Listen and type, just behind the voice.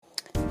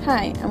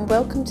Hi and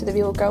welcome to the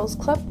Real Girls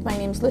Club. My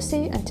name's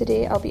Lucy and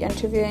today I'll be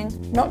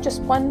interviewing not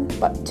just one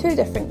but two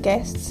different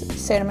guests,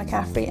 Sarah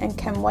McCaffrey and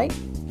Kim Whyte.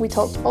 We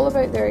talked all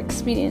about their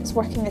experience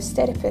working as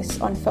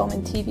therapists on film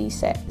and TV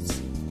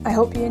sets. I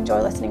hope you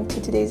enjoy listening to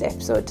today's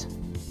episode.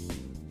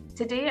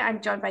 Today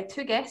I'm joined by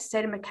two guests,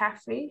 Sarah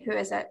McCaffrey, who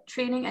is a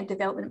training and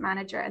development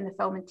manager in the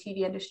film and TV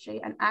industry,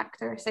 an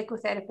actor,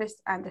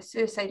 psychotherapist and a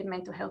suicide and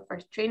mental health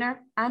first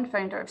trainer, and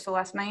founder of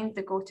Solas Mind,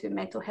 the go-to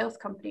mental health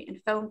company in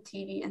film,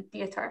 TV and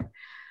theatre.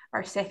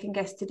 Our second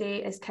guest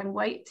today is Kim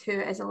Whyte, who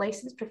is a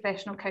licensed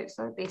professional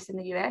counsellor based in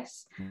the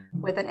US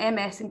with an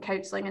MS in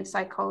counselling and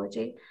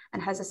psychology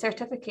and has a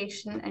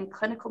certification in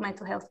clinical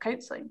mental health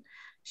counselling.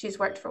 She's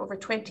worked for over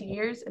 20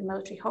 years in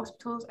military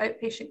hospitals,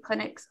 outpatient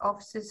clinics,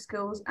 offices,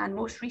 schools, and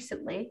most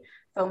recently,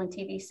 film and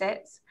TV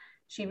sets.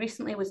 She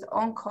recently was the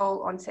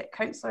on-call on-set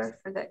counsellor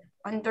for the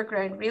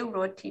Underground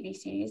Railroad TV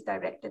series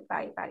directed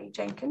by Barry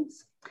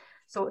Jenkins.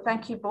 So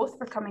thank you both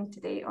for coming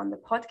today on the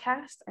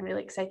podcast. I'm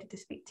really excited to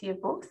speak to you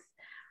both.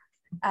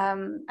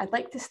 I'd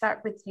like to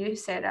start with you,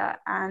 Sarah,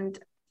 and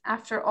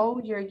after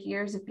all your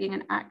years of being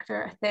an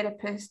actor, a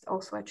therapist,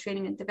 also a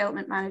training and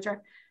development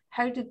manager,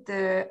 how did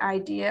the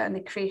idea and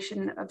the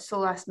creation of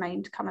Solas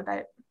Mind come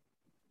about?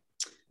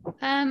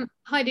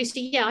 Hi,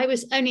 Lucy. Yeah, I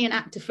was only an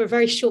actor for a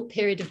very short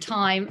period of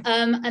time.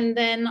 And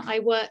then I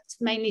worked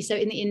mainly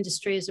in the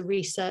industry as a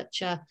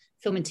researcher,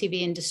 film and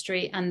TV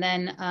industry, and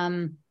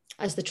then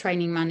as the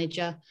training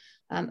manager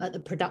at the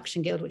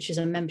Production Guild, which is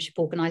a membership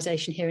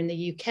organisation here in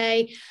the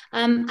UK.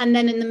 And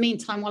then in the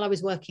meantime, while I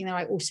was working there,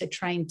 I also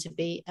trained to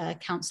be a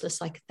counsellor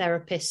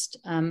psychotherapist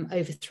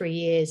over 3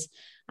 years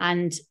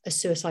and a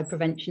suicide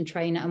prevention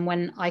trainer. And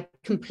when I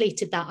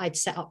completed that, I'd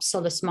set up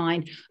Solas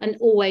Mind. And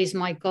always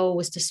my goal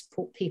was to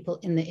support people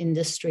in the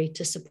industry,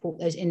 to support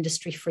those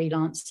industry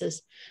freelancers,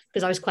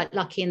 because I was quite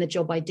lucky in the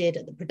job I did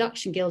at the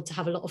Production Guild to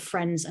have a lot of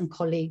friends and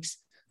colleagues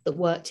that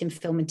worked in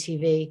film and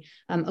TV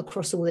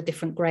across all the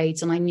different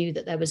grades. And I knew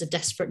that there was a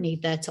desperate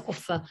need there to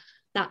offer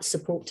that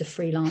support to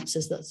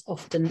freelancers that's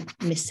often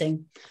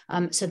missing.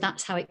 So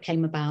that's how it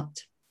came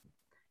about.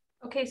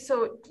 Okay,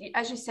 so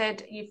as you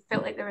said, you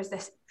felt like there was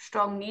this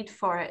strong need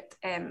for it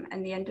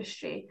in the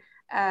industry.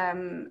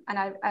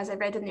 As I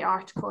read in the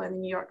article in the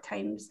New York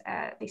Times,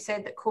 they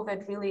said that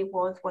COVID really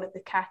was one of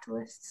the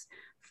catalysts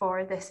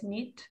for this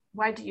need.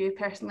 Why do you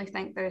personally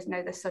think there is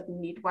now this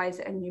sudden need? Why is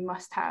it a new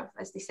must-have,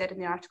 as they said in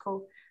the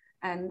article?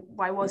 And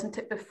why wasn't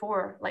it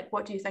before? Like,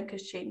 what do you think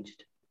has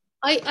changed?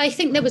 I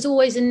think there was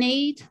always a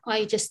need.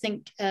 I just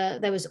think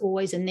there was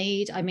always a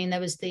need. I mean, there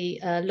was the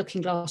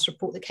Looking Glass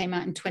report that came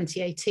out in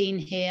 2018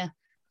 here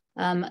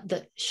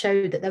that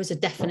showed that there was a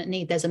definite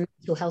need. There's a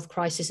mental health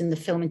crisis in the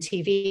film and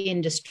TV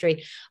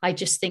industry. I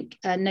just think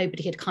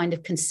nobody had kind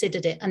of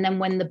considered it. And then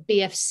when the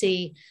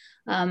BFC,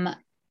 the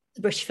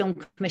British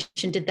Film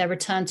Commission, did their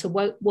return to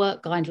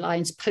work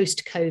guidelines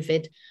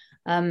post-COVID,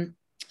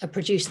 a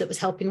producer that was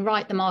helping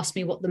write them asked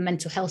me what the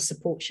mental health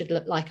support should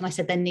look like. And I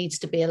said, there needs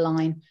to be a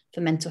line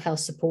for mental health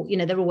support. You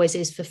know, there always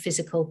is for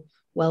physical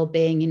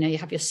well-being. You know, you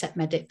have your set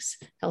medics,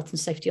 health and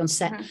safety on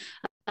set.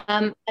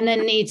 Mm-hmm. And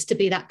there needs to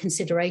be that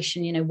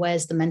consideration, you know,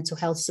 where's the mental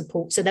health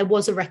support? So there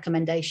was a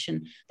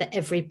recommendation that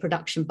every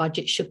production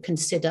budget should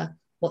consider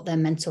what their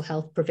mental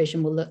health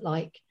provision will look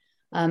like.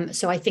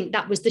 So I think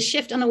that was the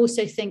shift. And I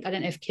also think, I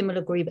don't know if Kim will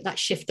agree, but that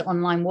shift to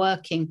online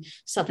working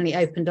suddenly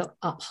opened up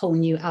whole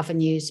new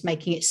avenues,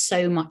 making it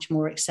so much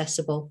more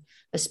accessible,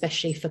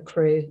 especially for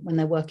crew when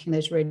they're working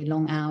those really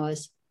long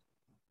hours.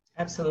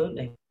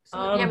 Absolutely.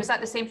 Yeah, was that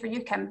the same for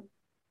you, Kim?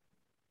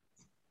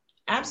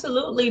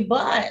 Absolutely.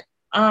 But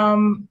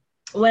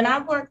when I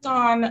worked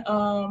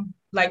on,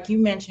 like you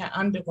mentioned,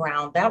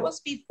 Underground, that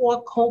was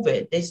before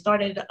COVID. They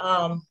started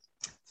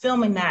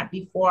filming that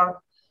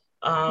before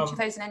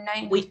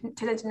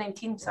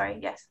 2019, sorry,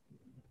 yes.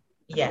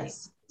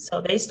 Yes. So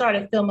they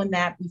started filming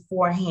that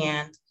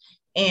beforehand.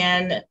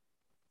 And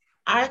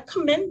I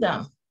commend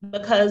them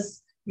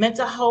because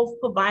mental health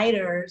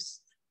providers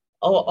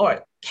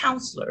or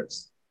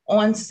counselors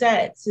on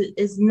sets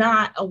is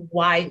not a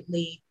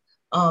widely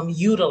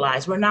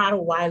utilized. We're not a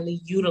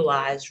widely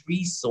utilized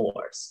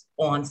resource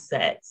on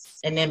sets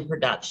and in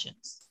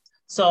productions.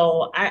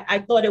 So I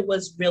thought it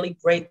was really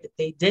great that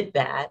they did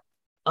that.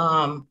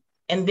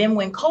 And then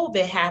when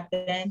COVID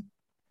happened,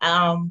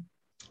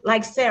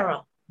 like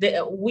Sarah,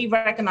 we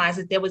recognized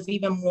that there was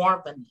even more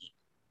of a need.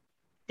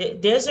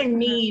 There's a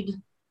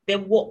need,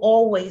 there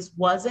always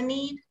was a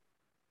need,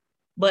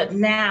 but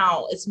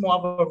now it's more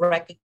of a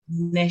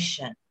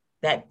recognition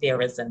that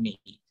there is a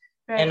need,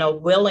 right, and a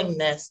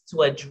willingness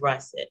to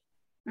address it.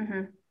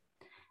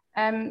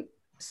 Mm-hmm.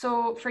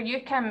 So for you,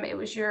 Kim, it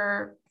was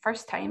your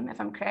first time,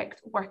 if I'm correct,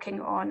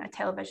 working on a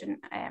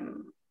television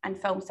and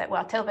film set,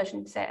 well, a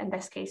television set in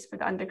this case for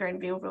the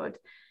Underground Railroad.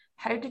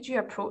 How did you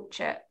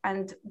approach it?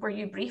 And were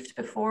you briefed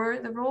before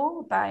the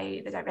role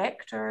by the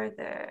director,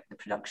 the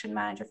production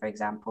manager, for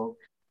example?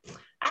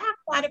 I had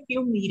quite a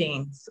few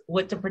meetings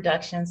with the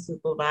production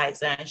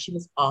supervisor, and she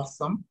was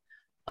awesome.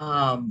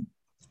 And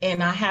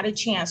I had a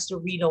chance to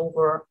read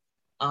over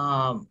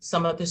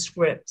some of the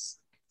scripts.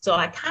 So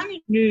I kind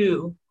of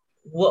knew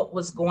what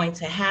was going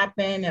to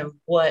happen and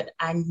what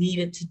I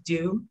needed to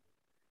do.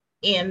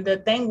 And the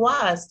thing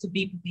was to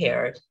be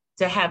prepared,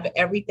 to have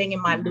everything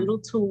in my little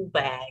tool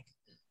bag,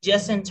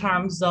 just in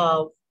terms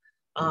of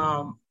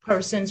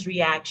person's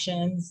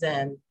reactions,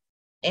 and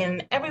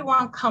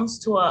everyone comes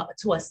to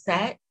a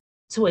set,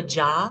 to a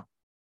job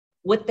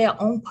with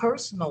their own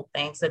personal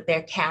things that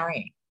they're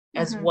carrying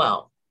as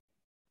well.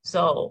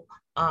 So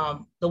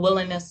the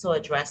willingness to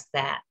address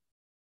that.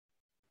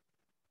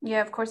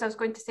 Yeah, of course. I was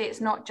going to say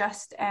it's not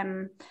just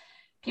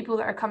people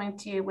that are coming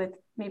to you with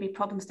maybe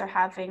problems they're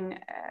having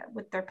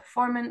with their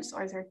performance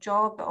or their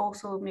job, but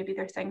also maybe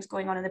there are things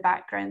going on in the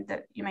background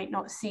that you might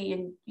not see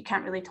and you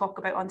can't really talk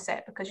about on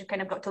set, because you've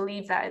kind of got to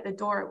leave that at the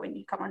door. When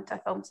you come onto a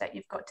film set,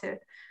 you've got to,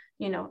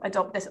 you know,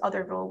 adopt this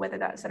other role, whether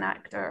that's an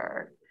actor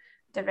or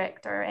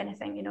director or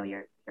anything. You know,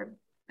 you're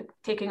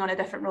taking on a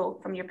different role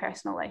from your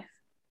personal life.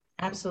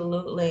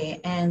 Absolutely.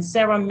 And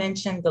Sarah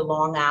mentioned the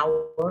long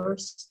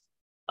hours.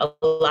 A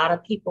lot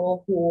of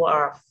people who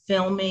are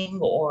filming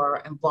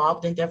or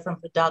involved in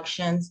different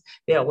productions,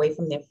 they're away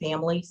from their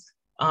families.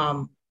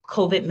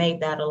 COVID made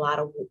that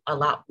a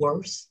lot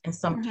worse in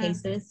some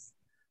cases,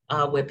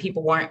 where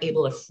people weren't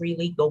able to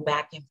freely go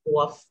back and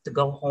forth to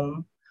go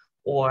home,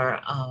 or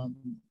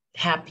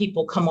have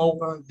people come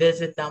over and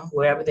visit them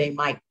wherever they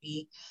might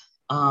be,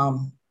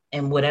 and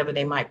whatever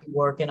they might be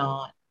working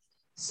on.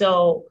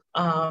 So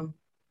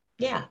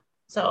yeah,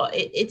 so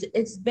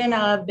it's been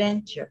an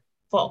adventure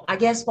for, I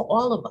guess, for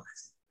all of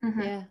us.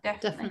 Yeah,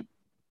 definitely.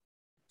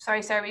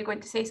 Sorry, Sarah, were you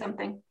going to say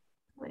something?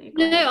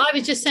 No, I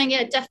was just saying,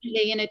 yeah,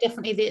 definitely, you know,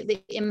 definitely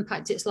the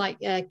impact. It's like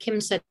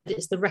Kim said,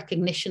 it's the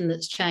recognition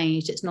that's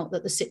changed. It's not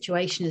that the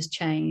situation has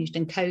changed.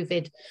 And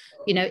COVID,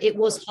 you know, it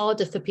was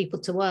harder for people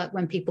to work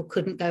when people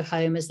couldn't go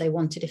home as they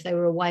wanted, if they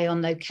were away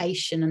on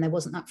location and there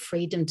wasn't that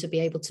freedom to be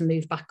able to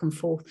move back and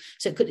forth.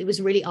 So it was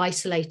really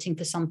isolating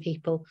for some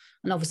people,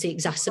 and obviously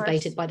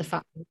exacerbated by the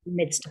fact that we're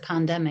amidst a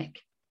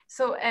pandemic.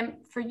 So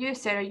for you,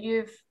 Sarah,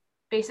 you've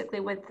basically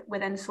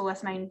within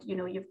Solace Mind, you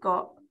know, you've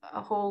got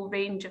a whole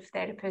range of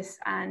therapists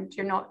and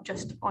you're not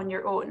just on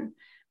your own.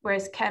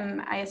 Whereas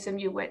Kim, I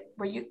assume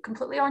were you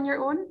completely on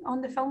your own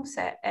on the film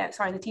set, the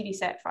TV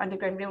set for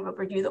Underground Railroad?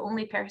 Were you the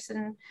only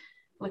person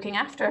looking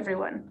after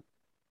everyone?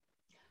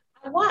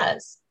 I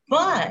was,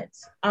 but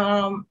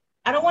I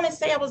don't want to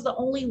say I was the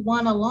only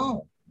one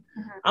alone.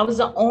 I was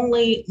the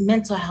only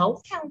mental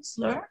health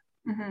counselor,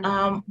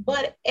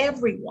 but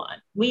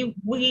everyone,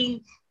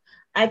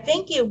 I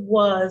think it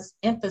was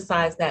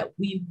emphasized that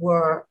we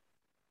were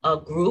a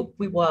group,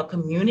 we were a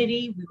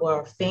community, we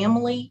were a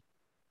family.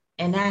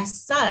 And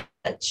as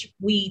such,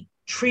 we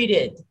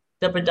treated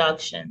the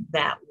production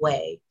that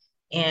way.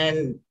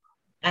 And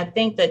I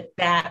think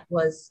that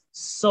was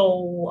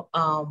so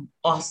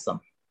awesome.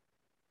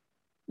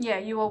 Yeah,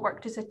 you all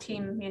worked as a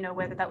team, you know,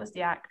 whether that was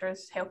the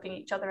actors helping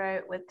each other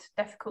out with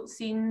difficult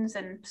scenes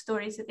and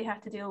stories that they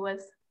had to deal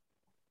with.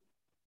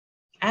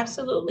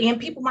 Absolutely. And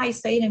people might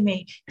say to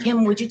me,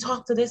 Kim, would you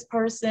talk to this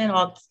person?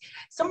 Or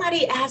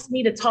somebody asked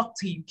me to talk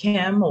to you,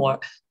 Kim, or,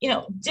 you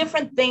know,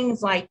 different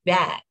things like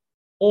that.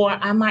 Or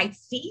I might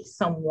see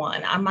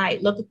someone, I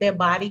might look at their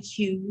body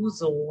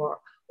cues or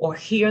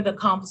hear the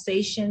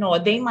conversation, or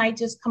they might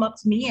just come up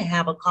to me and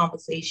have a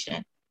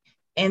conversation.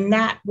 And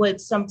that would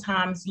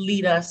sometimes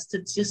lead us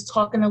to just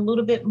talking a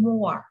little bit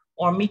more,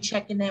 or me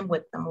checking in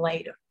with them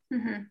later.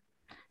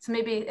 So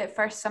maybe at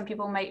first some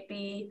people might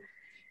be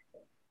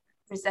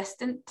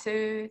resistant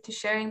to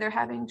sharing they're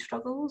having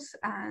struggles,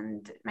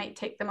 and it might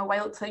take them a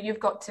while. So you've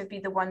got to be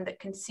the one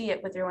that can see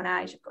it with your own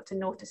eyes. You've got to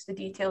notice the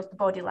details, the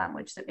body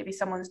language, that maybe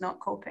someone's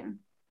not coping.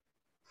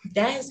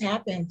 That has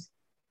happened.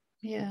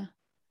 Yeah,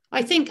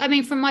 I think, I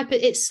mean, from my,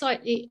 it's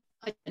slightly,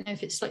 I don't know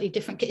if it's slightly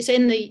different. It's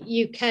in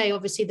the UK,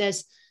 obviously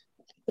there's,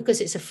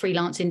 because it's a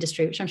freelance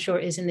industry, which I'm sure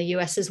it is in the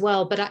US as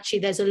well, but actually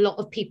there's a lot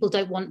of people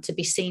don't want to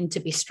be seen to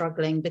be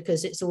struggling,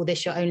 because it's all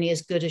this, you're only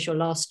as good as your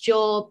last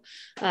job.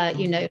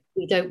 You know,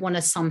 we don't want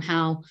to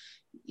somehow,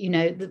 you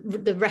know,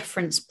 the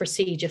reference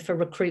procedure for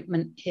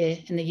recruitment here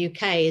in the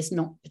UK is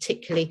not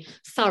particularly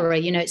thorough.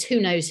 You know, it's who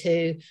knows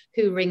who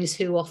rings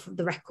who off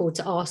the record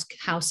to ask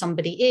how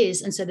somebody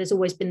is. And so there's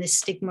always been this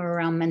stigma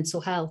around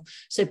mental health.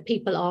 So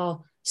people are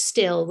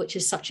still, which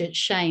is such a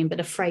shame, but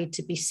afraid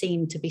to be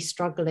seen to be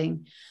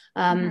struggling.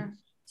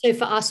 So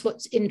for us,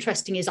 what's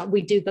interesting is that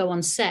we do go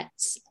on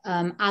sets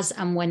as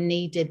and when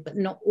needed, but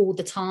not all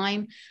the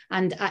time.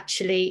 And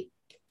actually,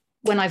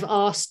 when I've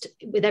asked,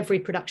 with every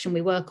production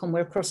we work on,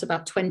 we're across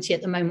about 20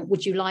 at the moment,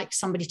 would you like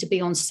somebody to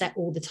be on set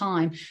all the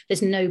time?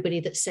 There's nobody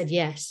that said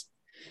yes.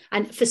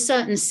 And for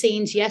certain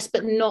scenes, yes,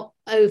 but not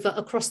over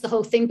across the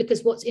whole thing,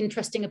 because what's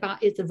interesting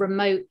about it, the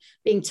remote,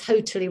 being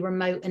totally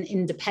remote and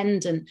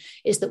independent,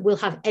 is that we'll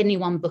have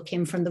anyone book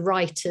in, from the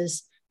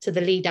writers to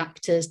the lead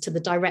actors to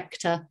the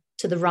director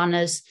to the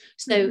runners.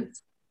 So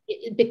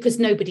because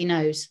nobody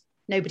knows.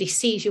 Nobody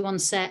sees you on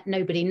set.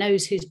 Nobody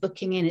knows who's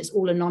booking in. It's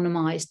all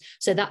anonymized.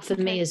 So that for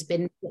me has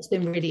been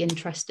really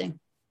interesting.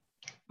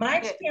 My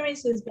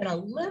experience has been a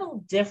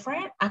little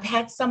different. I've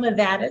had some of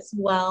that as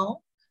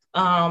well.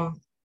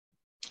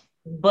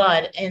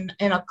 But in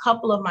a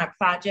couple of my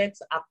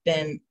projects, I've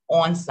been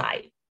on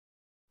site.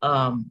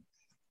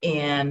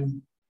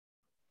 And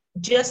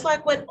just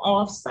like with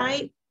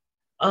off-site,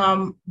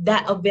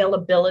 that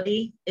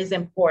availability is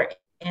important,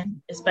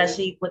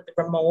 especially with the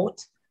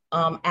remote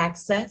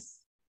access.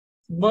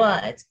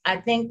 But I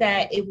think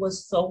that it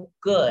was so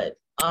good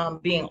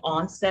being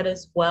on set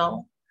as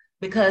well,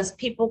 because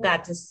people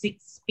got to speak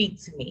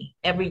to me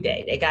every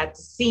day. They got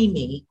to see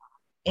me.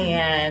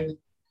 And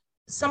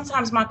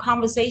sometimes my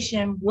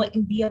conversation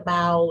wouldn't be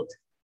about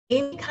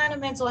any kind of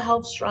mental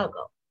health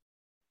struggle.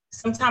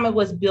 Sometimes it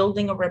was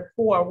building a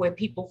rapport where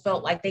people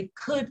felt like they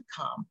could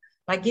come.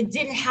 Like it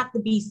didn't have to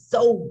be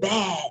so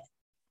bad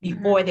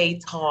before they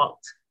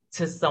talked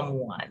to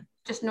someone.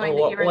 Just knowing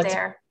that you were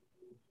there.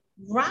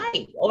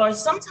 Right. Or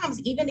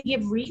sometimes even to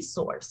give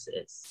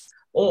resources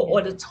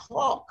or to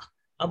talk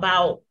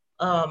about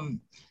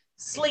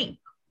sleep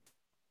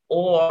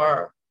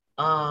or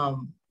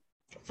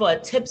for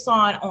tips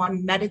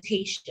on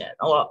meditation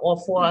or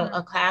for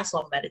a class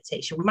on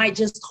meditation. We might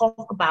just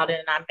talk about it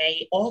and I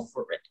may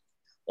offer it,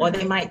 or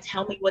they might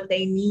tell me what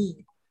they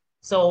need.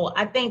 So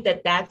I think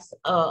that that's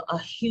a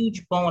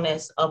huge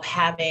bonus of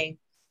having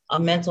a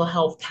mental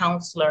health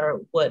counselor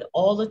with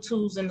all the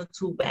tools in the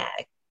tool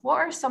bag. What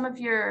are some of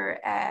your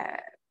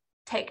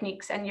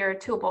techniques and your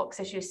toolbox,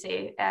 as you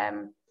say,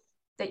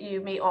 that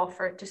you may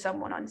offer to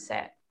someone on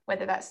set,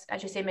 whether that's,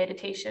 as you say,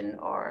 meditation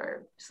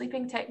or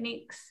sleeping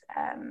techniques?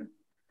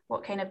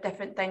 What kind of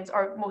different things,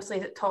 or mostly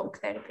is it talk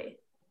therapy?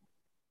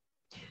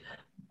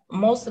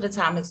 Most of the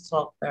time it's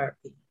talk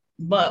therapy.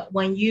 But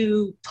when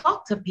you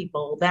talk to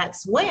people,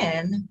 that's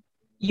when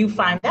you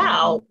find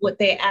out what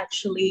they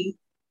actually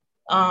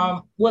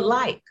would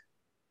like.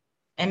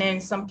 And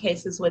in some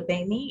cases, what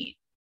they need.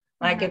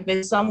 Like if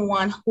it's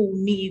someone who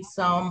needs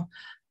some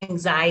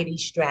anxiety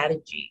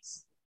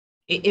strategies,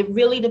 it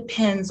really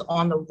depends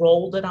on the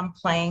role that I'm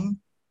playing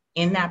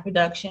in that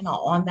production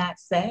or on that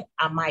set.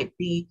 I might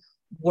be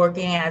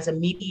working as a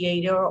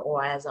mediator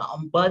or as an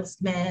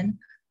ombudsman.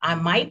 I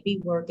might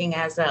be working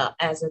as a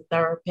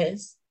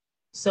therapist.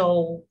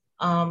 So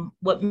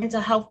with mental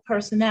health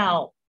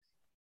personnel,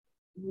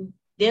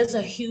 there's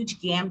a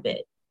huge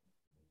gambit.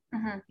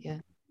 Yeah.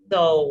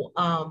 So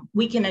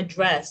we can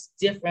address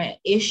different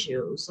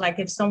issues. Like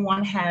if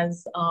someone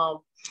has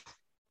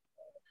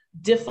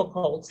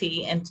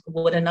difficulty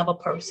with another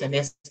person,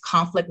 there's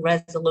conflict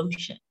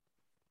resolution,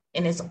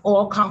 and it's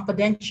all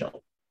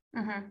confidential.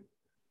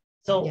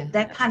 So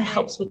that kind of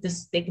helps with the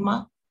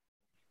stigma.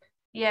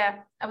 Yeah,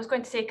 I was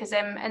going to say, because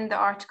in the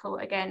article,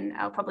 again,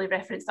 I'll probably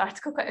reference the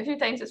article quite a few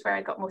times. It's where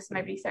I got most of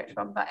my research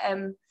from. But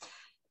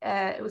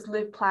it was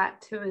Lou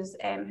Platt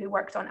who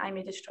worked on I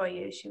May Destroy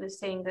You. She was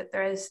saying that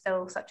there is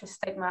still such a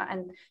stigma,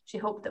 and she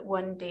hoped that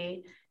one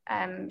day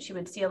she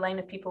would see a line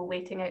of people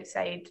waiting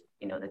outside,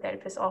 the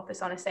therapist's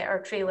office on a set, or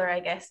a trailer, I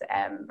guess,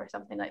 or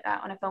something like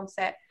that on a film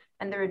set,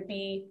 and there would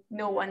be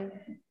no one,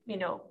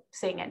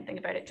 saying anything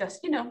about it.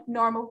 Just,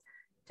 normal,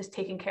 just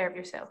taking care of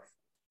yourself.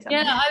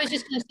 Yeah, I was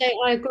just going to say,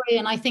 I agree.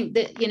 And I think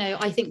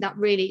that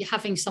really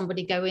having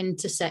somebody go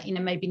into set,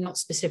 maybe not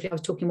specific, I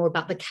was talking more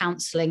about the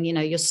counselling,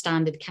 your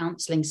standard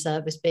counselling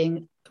service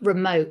being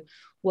remote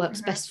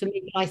works best for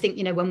me. But I think,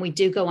 when we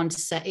do go onto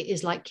set, it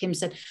is like Kim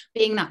said,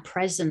 being that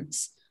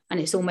presence. And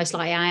it's almost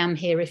like I am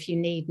here if you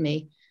need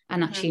me.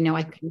 And actually,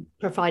 I can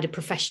provide a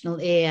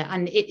professional ear.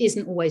 And it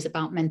isn't always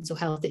about mental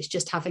health. It's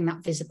just having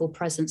that visible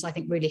presence, I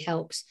think really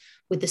helps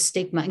with the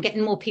stigma and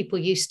getting more people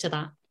used to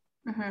that.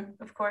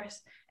 Of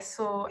course.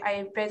 So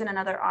I read in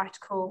another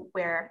article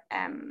where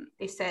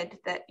they said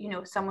that,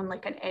 someone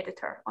like an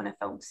editor on a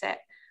film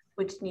set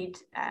would need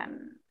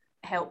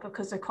help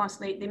because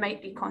they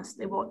might be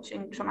constantly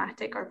watching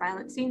traumatic or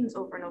violent scenes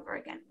over and over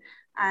again.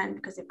 And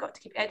because they've got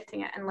to keep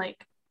editing it. And I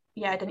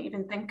didn't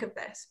even think of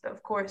this, but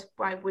of course,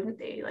 why wouldn't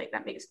they?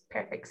 That makes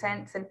perfect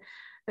sense. And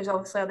there's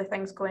obviously other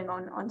things going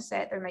on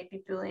set. There might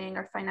be bullying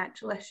or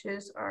financial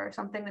issues or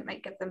something that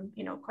might give them,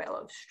 quite a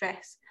lot of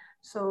stress.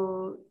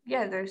 So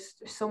there's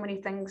so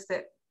many things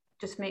that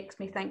just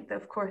makes me think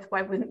that, of course,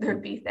 why wouldn't there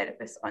be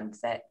therapists on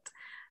set?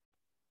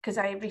 Because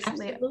I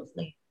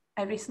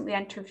recently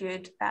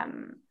interviewed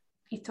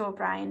Ito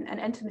O'Brien, an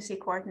intimacy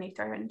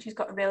coordinator, and she's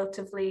got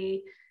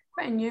quite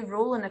a new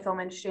role in the film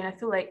industry. And I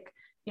feel like,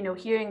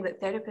 hearing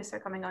that therapists are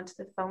coming onto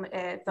the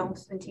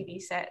films and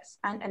TV sets,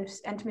 and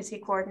intimacy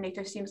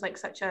coordinator seems like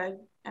such an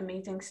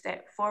amazing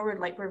step forward.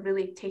 Like we're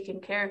really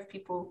taking care of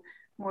people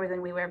more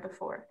than we were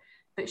before.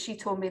 But she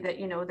told me that,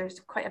 there's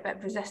quite a bit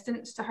of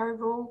resistance to her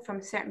role from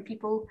certain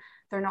people.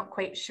 They're not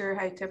quite sure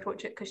how to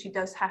approach it because she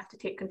does have to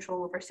take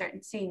control over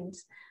certain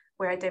scenes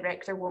where a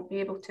director won't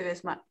be able to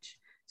as much.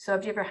 So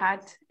have you ever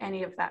had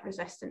any of that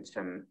resistance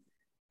from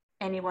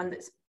anyone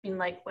that's been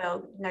like,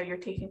 well, now you're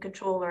taking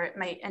control or it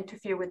might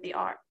interfere with the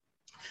art?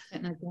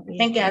 I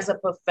think as a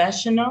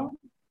professional,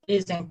 it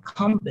is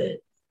incumbent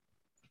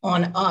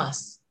on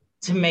us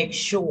to make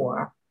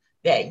sure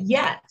that,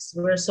 yes,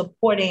 we're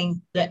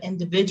supporting the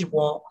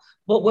individual,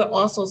 but we're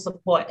also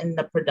supporting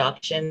the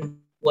production,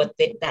 what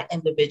that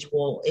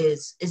individual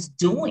is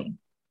doing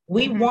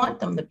We want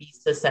them to be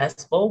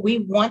successful. We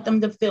want them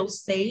to feel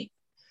safe.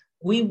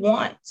 We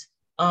want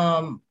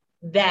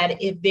that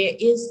if there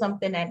is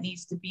something that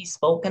needs to be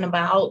spoken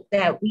about,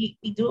 that we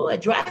do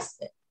address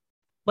it.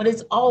 But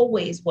it's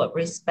always with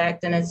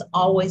respect, and it's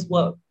always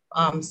with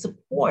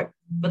support,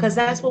 because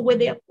that's what we're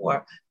there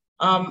for.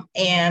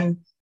 And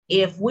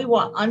if we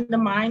were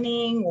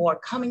undermining or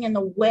coming in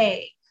the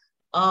way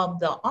of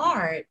the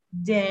art,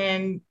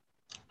 then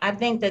I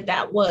think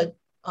that would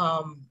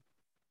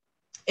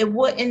it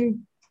wouldn't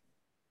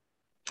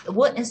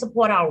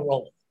support our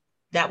role.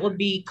 That would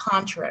be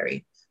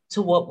contrary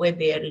to what we're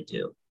there to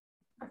do.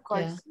 Of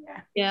course,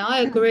 yeah, I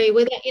agree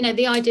with it. You know,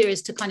 the idea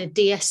is to kind of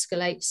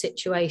de-escalate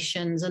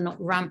situations and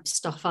not ramp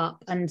stuff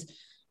up, and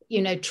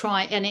you know,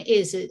 try, and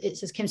it's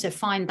as Kim said,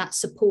 find that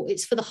support.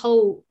 It's for the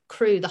whole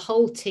crew, the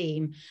whole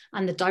team,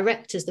 and the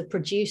directors, the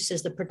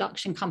producers, the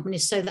production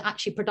companies, so that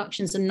actually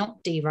productions are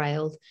not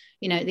derailed.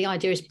 You know, the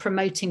idea is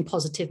promoting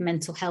positive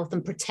mental health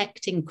and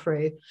protecting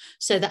crew,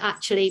 so that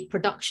actually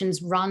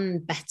productions run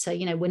better.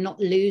 You know, we're not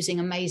losing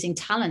amazing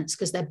talents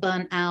because they're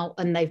burnt out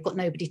and they've got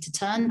nobody to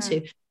turn to.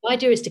 The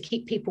idea is to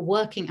keep people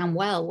working and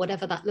well,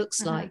 whatever that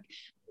looks like,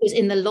 because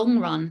in the long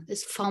run,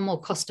 it's far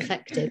more cost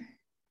effective.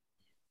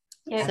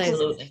 Yeah,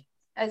 absolutely.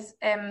 As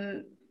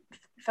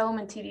film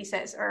and TV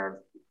sets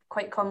are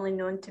quite commonly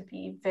known to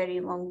be very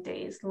long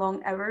days,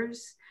 long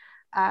hours,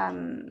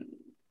 and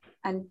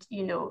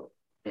you know,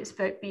 it's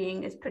about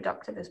being as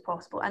productive as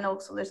possible. And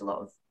also, there's a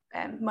lot of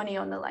money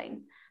on the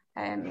line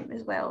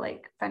as well,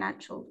 like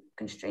financial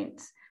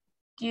constraints.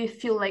 Do you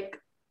feel like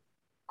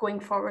going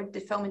forward, the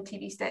film and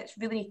TV sets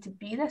really need to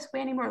be this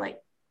way anymore? Like,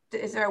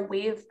 is there a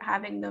way of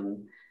having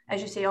them?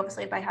 As you say,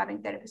 obviously by having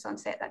therapists on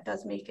set, that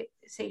does make it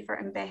safer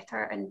and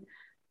better, and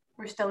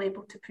we're still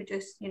able to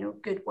produce, you know,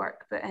 good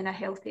work, but in a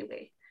healthy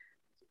way.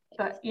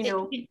 But, you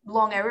know,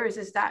 long hours,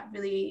 is that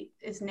really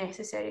is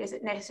necessary? Is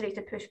it necessary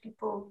to push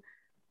people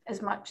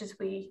as much as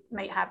we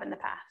might have in the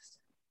past?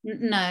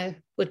 No,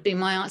 would be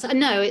my answer.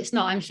 No, it's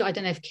not. I'm sure, I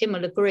don't know if Kim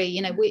will agree.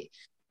 You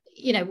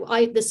know,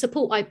 the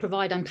support I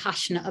provide, I'm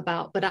passionate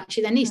about, but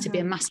actually there needs to be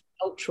a massive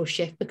cultural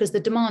shift, because the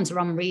demands are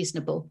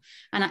unreasonable.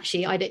 And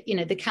actually,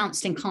 the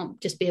counselling can't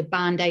just be a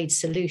band-aid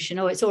solution.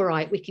 Oh, it's all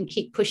right, we can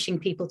keep pushing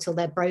people till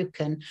they're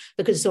broken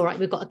because it's all right,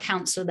 we've got a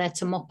counsellor there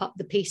to mop up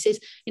the pieces.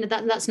 You know,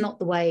 that's not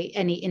the way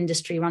any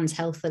industry runs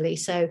healthily.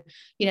 So,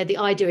 you know, the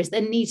idea is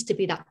there needs to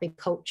be that big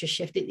culture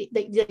shift.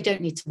 They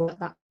don't need to work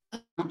that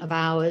amount of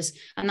hours,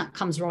 and that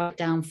comes right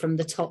down from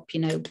the top, you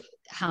know,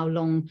 how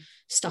long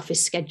stuff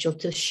is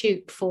scheduled to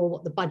shoot for,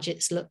 what the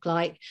budgets look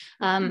like.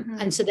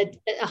 And so that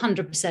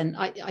 100%,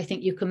 I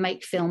think you can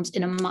make films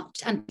and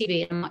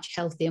TV in a much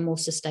healthier, more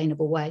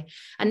sustainable way.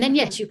 And then,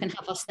 yes, you can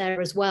have us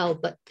there as well.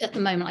 But at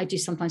the moment, I do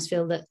sometimes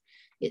feel that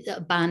it's a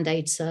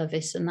band-aid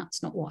service, and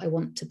that's not what I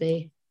want to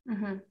be.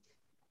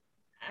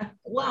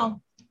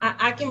 Well,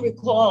 I can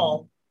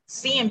recall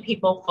seeing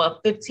people for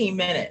 15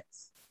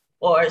 minutes,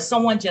 or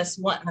someone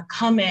just wanting to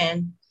come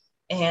in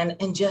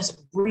and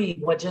just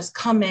breathe, or just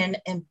come in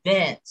and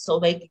vent so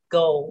they could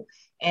go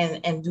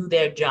and do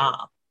their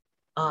job.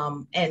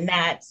 And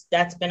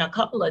that's been a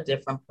couple of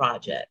different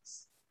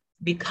projects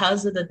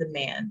because of the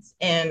demands.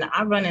 And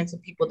I run into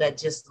people that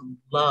just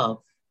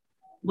love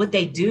what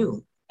they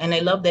do, and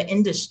they love the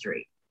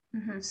industry.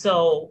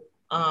 So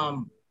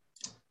I'm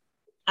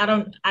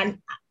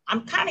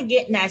kind of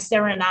getting that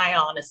Sarah and I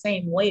are on the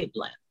same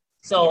wavelength.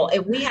 So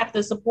if we have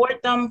to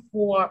support them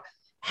for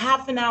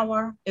half an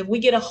hour, if we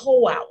get a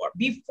whole hour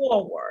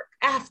before work,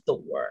 after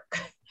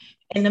work,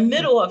 in the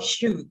middle of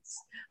shoots,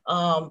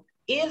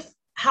 if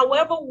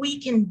however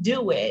we can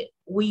do it,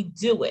 we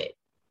do it.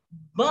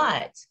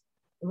 But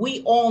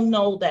we all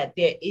know that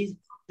there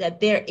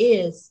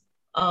is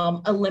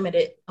a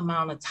limited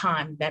amount of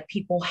time that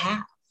people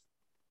have.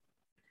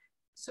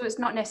 So it's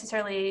not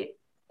necessarily,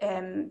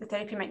 the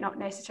therapy might not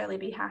necessarily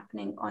be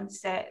happening on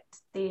set.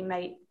 They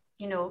might,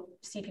 you know,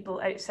 see people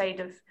outside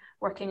of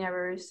working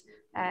hours.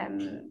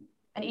 And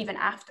even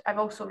after, I've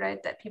also read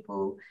that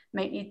people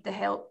might need the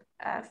help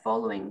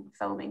following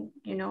filming,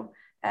 you know.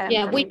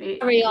 We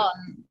carry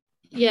on.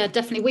 Yeah,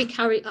 definitely.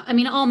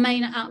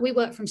 We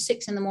work from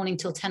 6 a.m.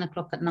 till 10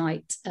 o'clock at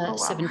night,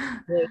 7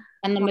 to 3.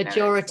 And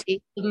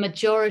the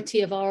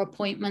majority of our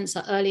appointments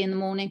are early in the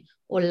morning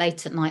or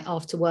late at night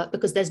after work,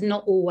 because there's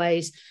not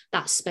always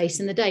that space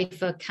in the day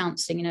for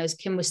counselling. You know, as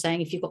Kim was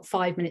saying, if you've got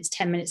 5 minutes,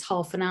 10 minutes,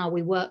 half an hour,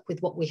 we work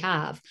with what we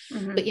have.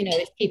 But, you know,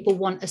 if people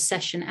want a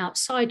session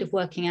outside of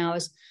working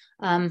hours,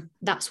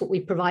 that's what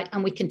we provide.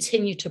 And we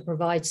continue to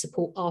provide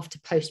support after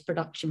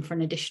post-production for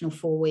an additional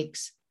 4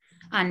 weeks.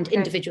 And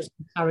individuals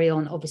can carry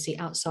on, obviously,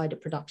 outside of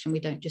production. We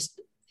don't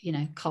just, you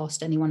know,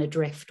 cast anyone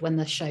adrift when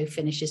the show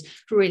finishes. It's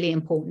really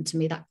important to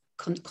me, that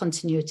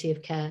continuity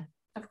of care.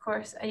 Of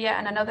course. Yeah.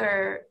 And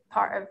another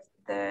part of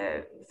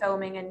the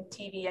filming and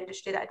TV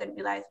industry that I didn't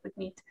realise would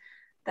need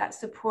that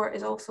support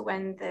is also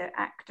when the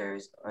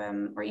actors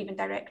or even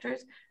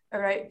directors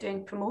are out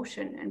doing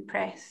promotion and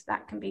press.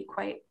 That can be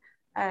quite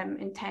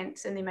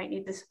intense, and they might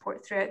need the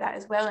support throughout that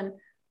as well. And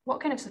what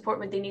kind of support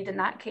would they need in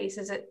that case?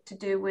 Is it to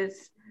do with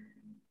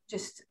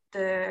just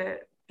the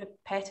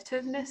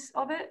repetitiveness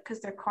of it, because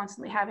they're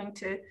constantly having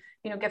to,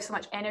 give so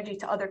much energy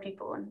to other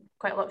people and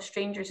quite a lot of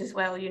strangers as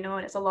well,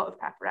 and it's a lot of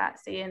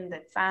paparazzi and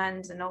the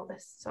fans and all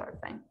this sort of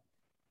thing.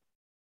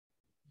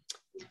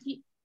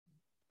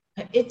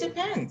 It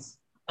depends.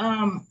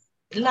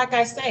 Like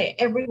I say,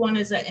 everyone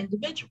is an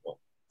individual.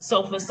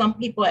 So for some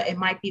people, it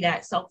might be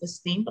that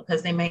self-esteem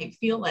because they may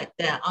feel like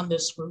they're under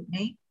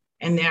scrutiny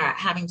and they're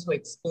having to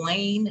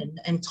explain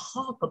and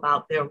talk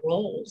about their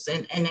roles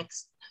and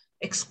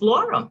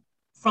explore them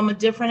from a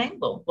different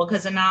angle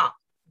because they're not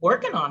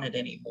working on it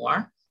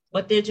anymore,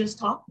 but they're just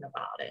talking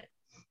about it.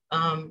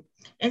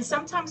 And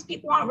sometimes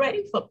people aren't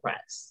ready for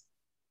press.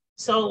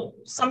 So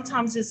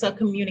sometimes it's a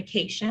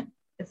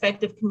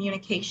effective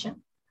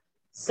communication.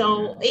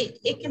 So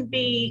it can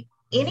be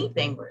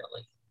anything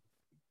really.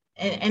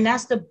 And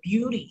that's the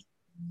beauty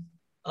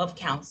of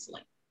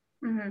counseling.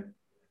 Mm-hmm.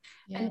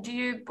 Yeah. And do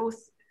you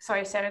both,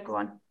 sorry, Sarah, go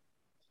on.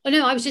 Oh,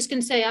 no, I was just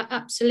going to say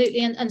absolutely.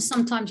 And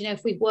sometimes,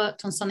 if we've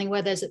worked on something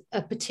where there's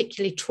a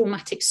particularly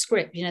traumatic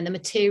script, the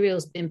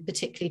material's been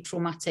particularly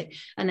traumatic,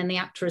 and then the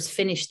actor has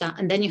finished that,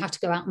 and then you have to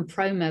go out and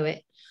promo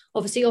it.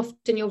 Obviously,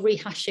 often you're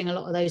rehashing a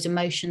lot of those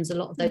emotions, a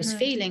lot of those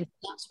feelings.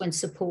 That's when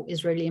support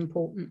is really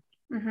important.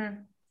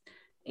 Mm-hmm.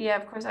 Yeah,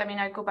 of course. I mean,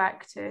 I go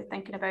back to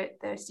thinking about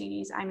the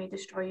series I May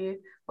Destroy You,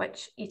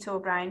 which Ito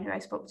O'Brien, who I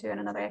spoke to in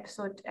another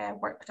episode,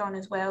 worked on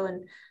as well.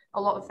 And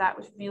a lot of that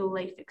was real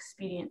life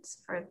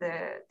experience for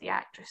the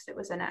actress that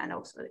was in it, and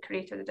also the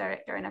creator, the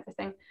director and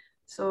everything.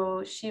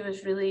 So she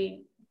was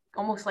really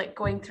almost like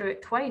going through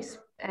it twice,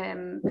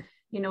 having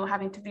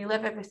to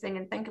relive everything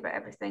and think about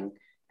everything.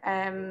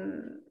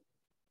 And,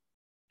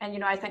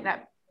 I think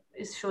that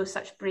shows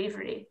such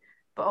bravery,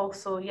 but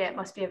also, it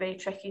must be a very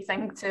tricky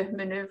thing to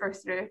maneuver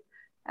through.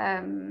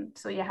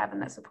 So having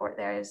that support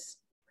there is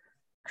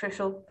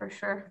crucial for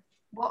sure.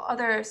 What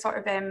other sort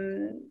of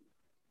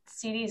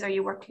series are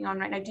you working on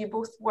right now? Do you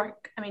both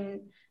work,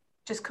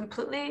 just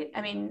completely,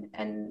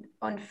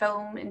 on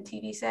film and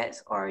TV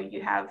sets, or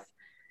you have,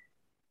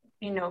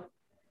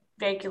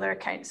 regular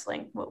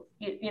counselling? Well,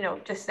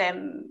 just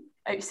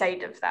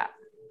outside of that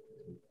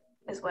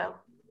as well.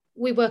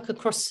 We work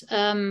across,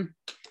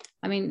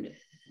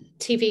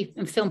 TV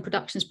and film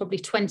production is probably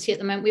 20 at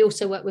the moment. We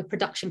also work with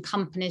production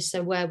companies,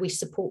 so where we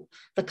support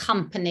the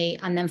company,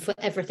 and then for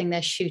everything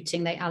they're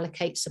shooting, they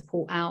allocate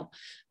support out.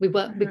 We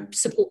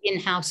support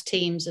in-house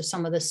teams of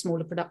some of the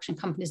smaller production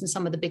companies and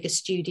some of the bigger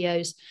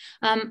studios.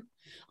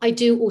 I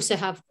do also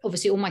have,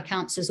 obviously, all my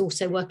counsellors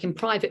also work in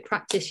private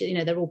practice.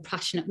 They're all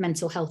passionate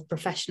mental health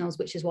professionals,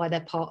 which is why they're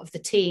part of the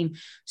team.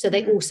 So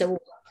they also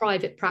all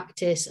private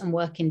practice and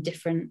work in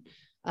different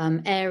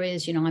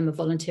areas. I'm a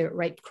volunteer at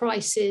Rape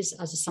Crisis,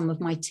 as are some of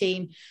my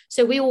team.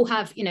 So we all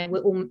have,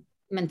 we're all,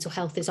 mental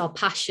health is our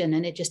passion,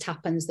 and it just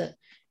happens that,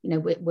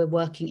 we're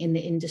working in the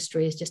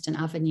industry as just an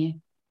avenue.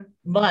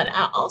 But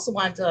I also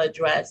want to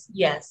address,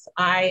 yes,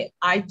 I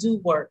do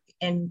work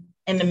in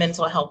the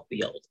mental health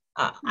field.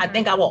 I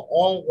think I will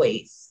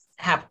always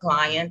have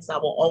clients. I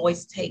will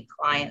always take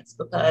clients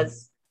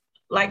because,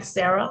 like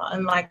Sarah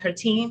and like her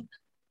team,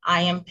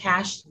 I am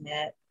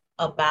passionate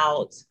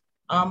about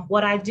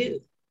what I do.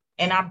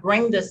 And I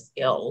bring the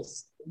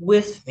skills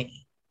with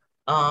me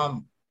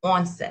on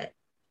set.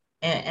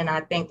 And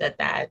I think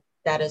that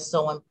is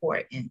so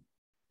important,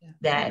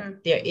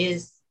 that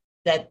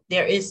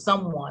there is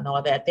someone,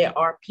 or that there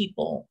are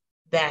people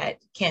that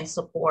can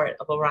support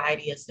a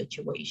variety of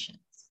situations.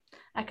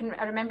 I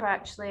remember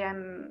actually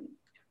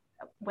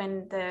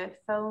when the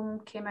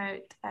film came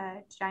out,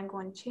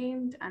 Django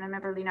Unchained, and I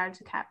remember Leonardo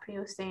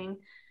DiCaprio saying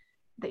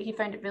that he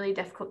found it really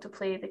difficult to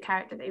play the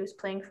character that he was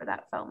playing for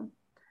that film.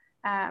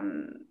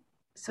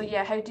 So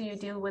how do you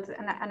deal with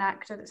an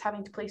actor that's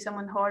having to play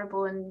someone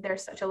horrible and they're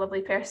such a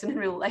lovely person in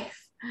real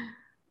life?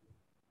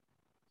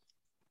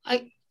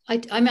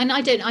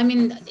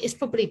 It's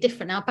probably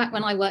different now. Back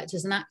when I worked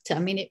as an actor,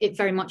 it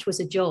very much was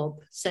a job.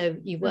 So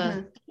you were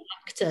an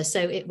actor. So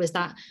it was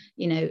that,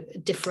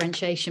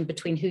 differentiation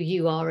between who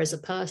you are as a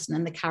person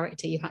and the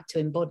character you had to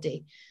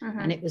embody.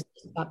 And it was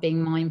about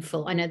being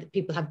mindful. I know that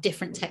people have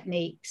different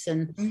techniques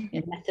and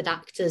method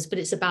actors, but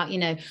it's about,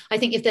 I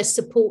think if there's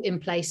support in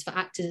place for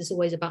actors, it's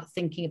always about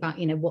thinking about,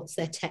 what's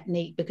their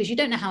technique, because you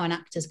don't know how an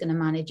actor's going to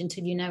manage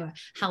until you know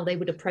how they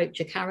would approach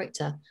a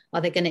character.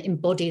 Are they going to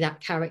embody that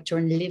character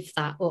and live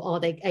that, or are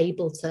they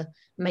able to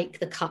make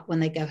the cut when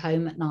they go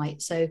home at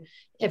night? So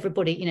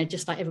everybody,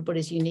 just like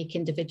everybody's unique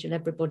individual,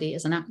 everybody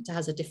as an actor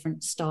has a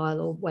different style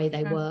or way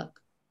they work.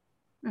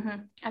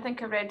 I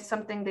think I read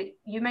something that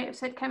you might have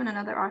said, Kim, in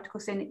another article,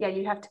 saying that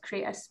you have to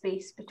create a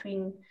space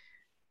between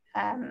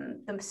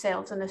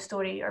themselves and the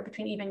story, or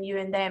between even you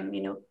and them,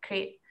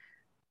 create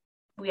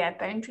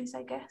boundaries,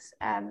 I guess,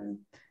 and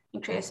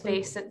create a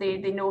space that they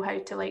know how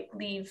to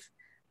leave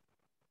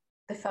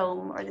the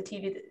film or the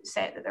TV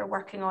set that they're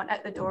working on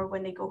at the door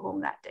when they go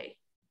home that day.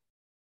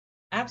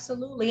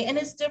 Absolutely. And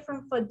it's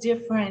different for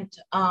different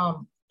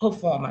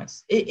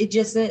performers. It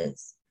just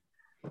is.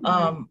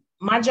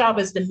 My job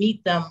is to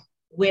meet them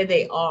where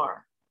they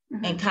are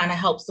and kind of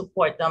help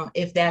support them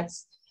if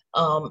that's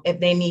if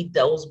they need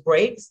those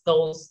breaks,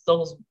 those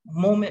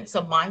moments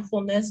of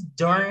mindfulness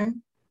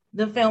during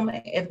the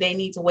filming, if they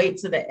need to wait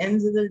to the end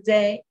of the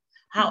day.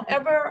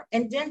 However,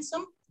 and then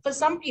for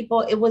some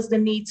people, it was the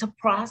need to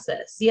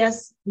process.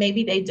 Yes,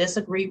 maybe they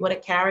disagreed with a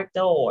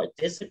character or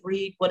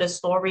disagreed with a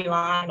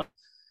storyline,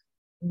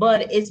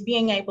 but it's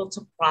being able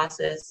to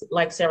process,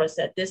 like Sarah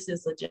said, this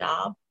is a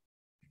job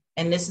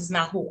and this is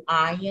not who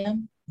I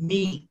am,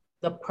 me,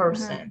 the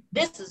person.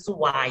 This is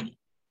who I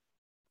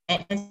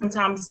am. And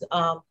sometimes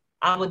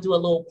I would do a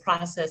little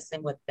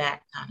processing with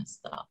that kind of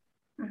stuff.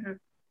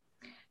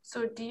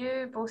 So do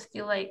you both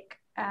feel like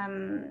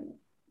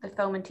the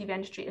film and TV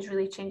industry is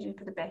really changing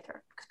for the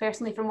better? Because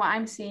personally, from what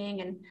I'm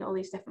seeing and all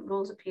these different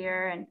roles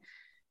appear and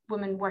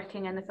women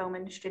working in the film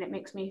industry, it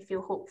makes me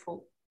feel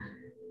hopeful.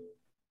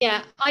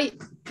 Yeah, I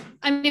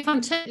mean, if I'm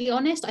totally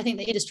honest, I think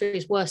the industry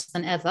is worse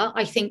than ever.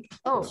 I think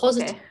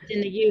positive in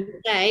the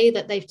UK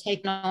that they've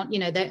taken on,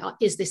 there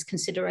is this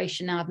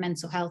consideration now of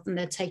mental health and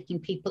they're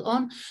taking people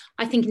on.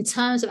 I think in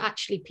terms of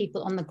actually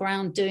people on the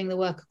ground doing the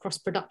work across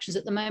productions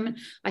at the moment,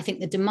 I think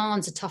the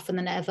demands are tougher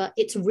than ever.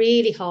 It's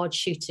really hard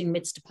shooting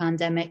midst a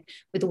pandemic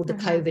with all the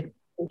COVID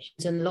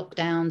and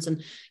lockdowns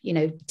and,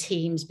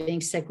 teams being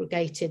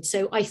segregated.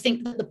 So I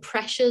think that the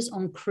pressures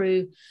on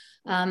crew,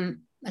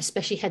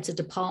 especially heads of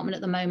department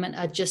at the moment,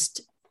 are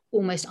just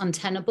almost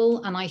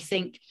untenable. And I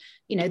think,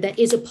 there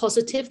is a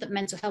positive that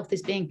mental health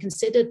is being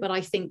considered, but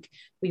I think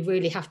we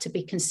really have to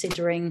be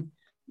considering,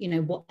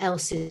 what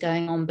else is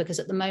going on, because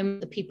at the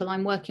moment, the people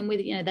I'm working with,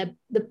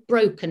 they're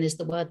broken is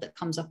the word that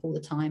comes up all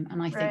the time.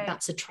 And I think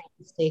that's a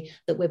travesty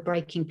that we're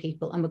breaking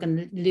people and we're going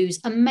to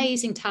lose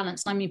amazing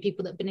talents. I mean,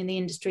 people that have been in the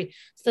industry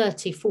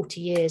 30,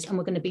 40 years, and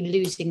we're going to be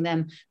losing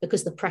them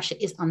because the pressure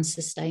is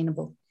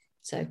unsustainable.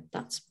 So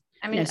that's,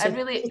 I mean, I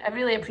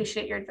really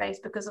appreciate your advice,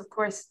 because of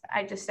course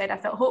I just said I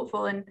felt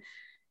hopeful, and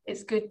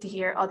it's good to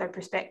hear other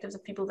perspectives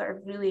of people that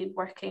are really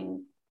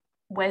working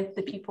with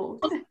the people.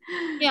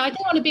 Yeah, I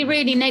don't want to be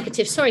really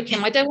negative. Sorry,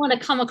 Kim, I don't want to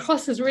come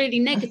across as really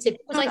negative,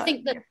 because I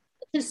think that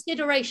the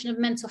consideration of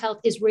mental health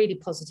is really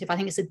positive. I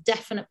think it's a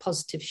definite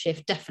positive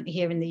shift, definitely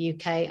here in the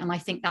UK, and I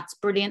think that's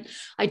brilliant.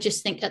 I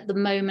just think at the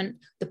moment,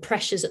 the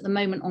pressures at the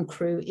moment on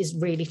crew is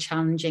really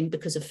challenging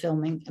because of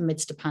filming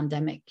amidst a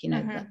pandemic,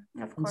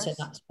 of course. So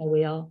that's where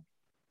we are.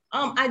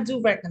 I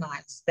do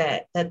recognize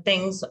that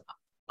things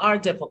are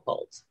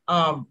difficult.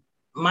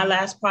 My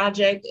last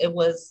project, it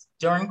was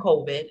during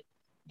COVID,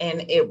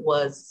 and it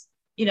was,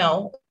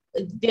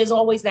 there's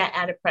always that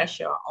added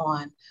pressure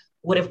on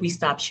what if we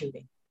stop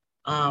shooting?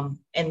 And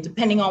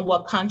depending on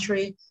what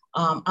country,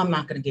 I'm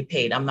not going to get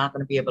paid. I'm not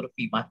going to be able to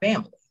feed my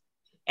family.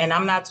 And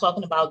I'm not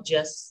talking about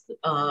just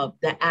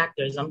the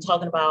actors. I'm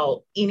talking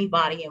about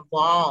anybody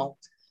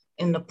involved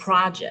in the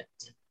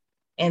project.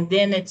 And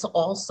then it's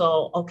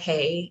also,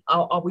 okay,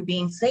 are we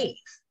being safe?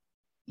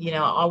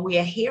 Are we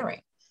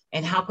adhering?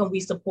 And how can we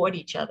support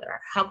each other?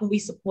 How can we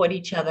support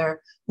each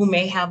other who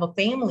may have a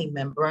family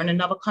member in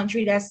another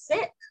country that's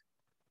sick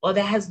or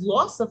that has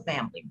lost a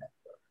family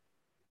member?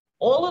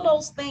 All of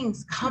those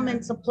things come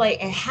into play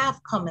and have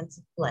come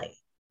into play.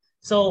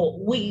 So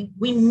we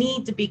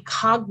need to be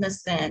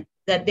cognizant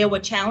that there were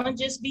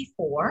challenges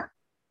before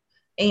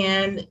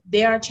and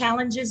there are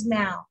challenges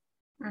now.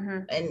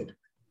 And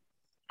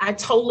I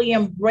totally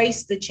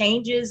embrace the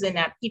changes and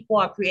that people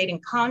are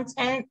creating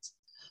content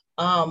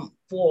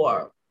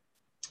for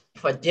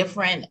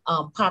different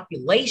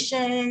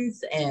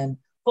populations and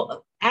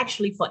for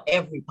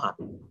every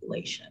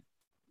population.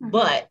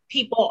 But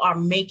people are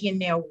making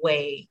their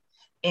way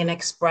and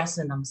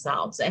expressing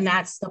themselves, and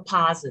that's the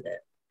positive.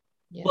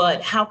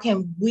 But how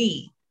can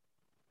we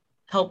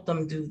help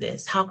them do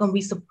this? How can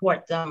we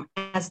support them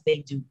as they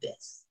do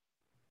this?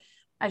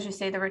 As you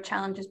say, there were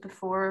challenges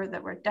before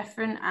that were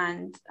different,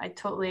 and I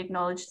totally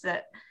acknowledge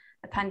that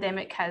the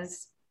pandemic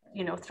has,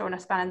 thrown a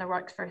span in the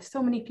works for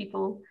so many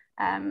people,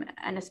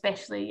 and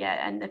especially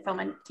in the film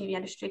and TV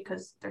industry,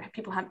 because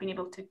people haven't been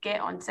able to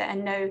get on set,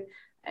 and now,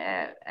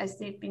 as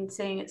they've been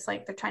saying, it's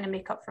like they're trying to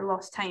make up for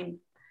lost time,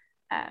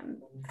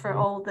 for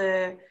all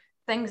the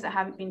things that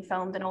haven't been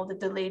filmed and all the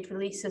delayed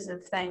releases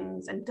of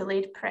things and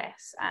delayed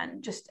press,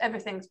 and just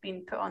everything's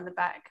been put on the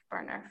back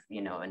burner,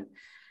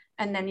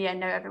 and then,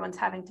 now everyone's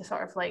having to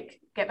sort of like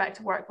get back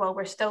to work while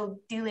we're still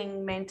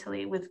dealing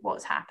mentally with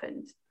what's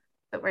happened,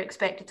 but we're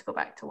expected to go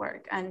back to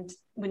work. And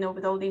we know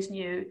with all these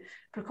new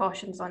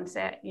precautions on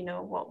set,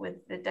 what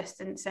with the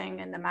distancing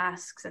and the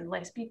masks and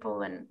less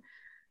people and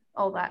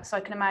all that. So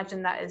I can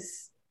imagine that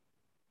is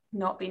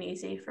not been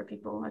easy for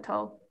people at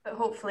all. But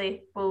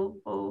hopefully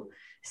we'll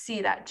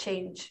see that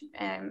change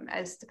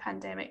as the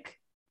pandemic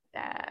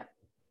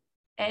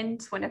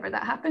ends, whenever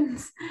that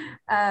happens.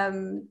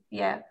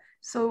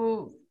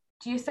 So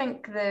do you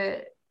think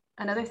the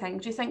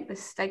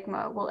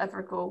stigma will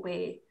ever go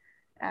away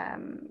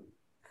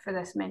for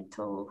this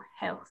mental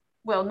health?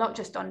 Well, not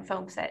just on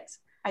film sets.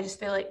 I just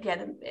feel like,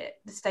 the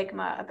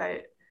stigma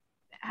about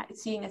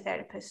seeing a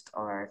therapist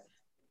or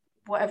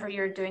whatever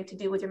you're doing to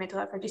deal with your mental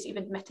health, or just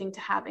even admitting to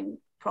having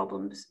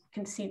problems,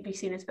 can be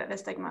seen as a bit of a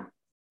stigma.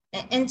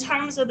 In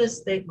terms of the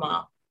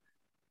stigma,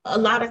 a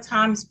lot of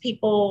times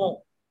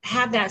people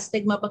have that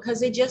stigma because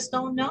they just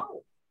don't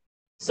know.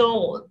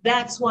 So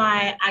that's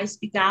why I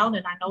speak out,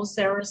 and I know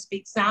Sarah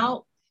speaks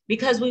out,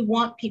 because we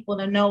want people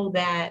to know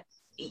that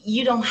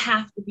you don't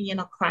have to be in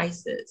a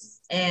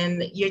crisis,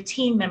 and your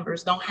team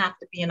members don't have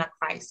to be in a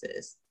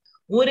crisis.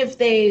 What if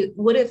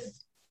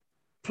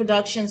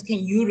productions can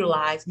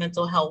utilize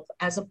mental health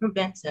as a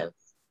preventive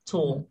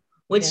tool,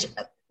 which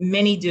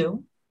many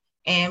do,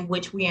 and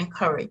which we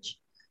encourage.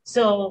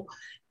 So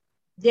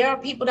there are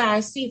people that I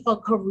see for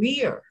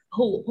career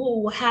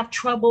who have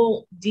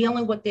trouble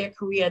dealing with their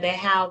career. They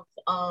have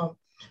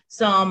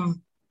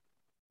some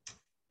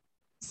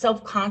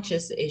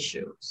self-conscious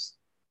issues,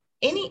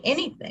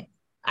 anything.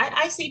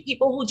 I see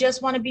people who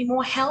just want to be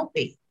more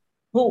healthy,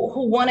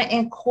 who want to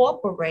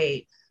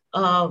incorporate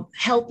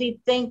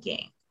healthy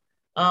thinking,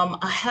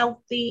 a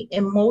healthy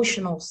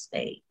emotional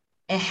state,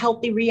 and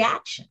healthy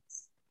reactions.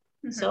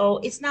 Mm-hmm. So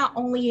it's not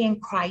only in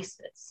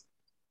crisis,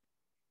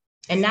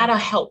 and that'll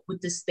help with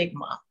the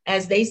stigma.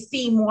 As they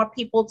see more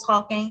people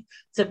talking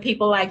to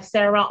people like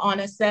Sarah on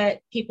a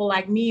set, people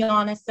like me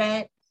on a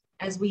set,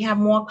 as we have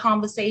more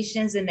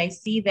conversations and they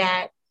see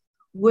that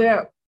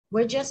we're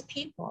just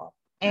people,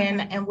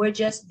 and we're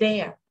just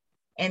there.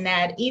 And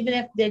that even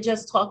if they're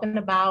just talking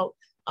about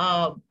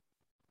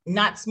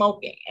not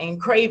smoking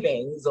and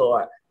cravings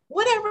or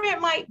whatever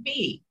it might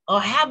be, or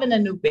having a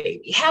new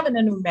baby, having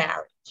a new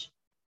marriage,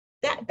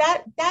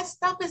 that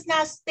stuff is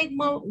not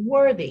stigma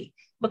worthy,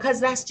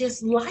 because that's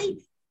just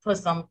life for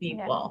some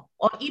people.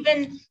 Or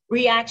even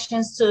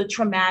reactions to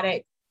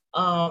traumatic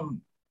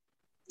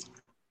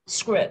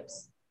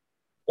scripts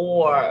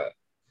or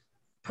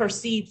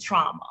perceived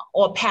trauma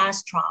or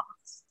past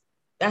traumas.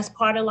 That's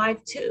part of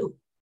life too.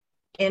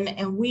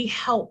 And we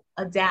help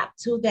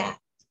adapt to that,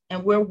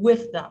 and we're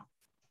with them.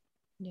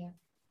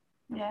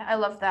 Yeah, I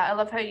love that. I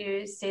love how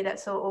you say that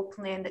so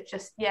openly, and that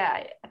just,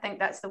 I think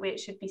that's the way it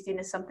should be seen,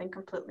 as something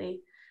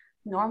completely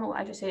normal.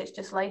 As you say, it's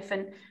just life.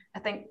 And I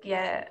think,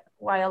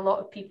 why a lot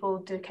of people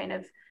do kind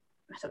of,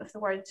 I don't know if the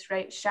word's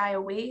right, shy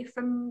away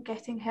from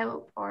getting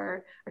help,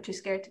 or too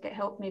scared to get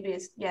help, maybe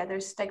is,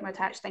 there's stigma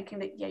attached, thinking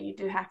that, you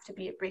do have to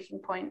be at breaking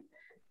point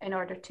in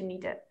order to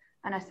need it.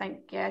 And I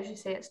think, as you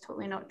say, it's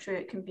totally not true.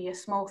 It can be a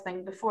small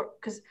thing before,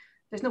 because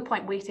there's no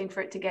point waiting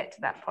for it to get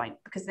to that point,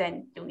 because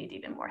then you'll need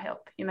even more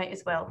help. You might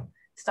as well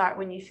start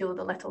when you feel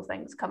the little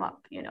things come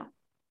up, Yeah,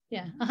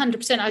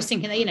 100%. I was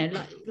thinking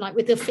that, like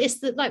with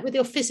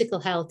your physical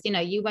health,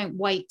 you won't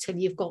wait till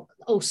you've got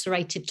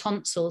ulcerated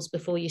tonsils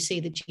before you see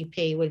the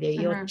GP, will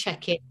you? You'll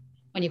check it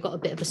when you've got a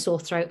bit of a sore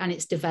throat and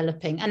it's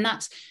developing. And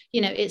that's,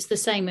 it's the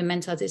same with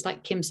mental health. It's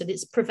like Kim said,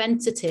 it's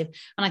preventative.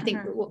 And I think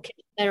what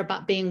they're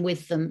about, being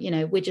with them,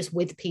 we're just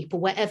with people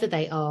wherever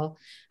they are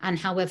and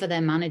however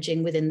they're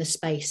managing within the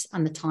space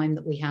and the time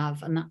that we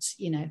have. And that's,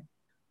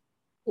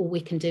 all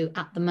we can do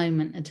at the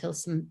moment until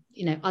some,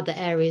 other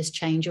areas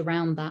change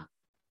around that.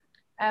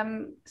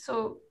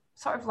 So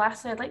sort of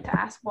lastly, I'd like to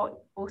ask what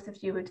both of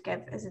you would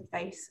give as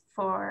advice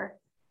for,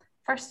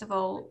 first of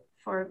all,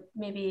 for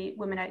maybe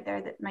women out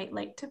there that might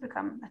like to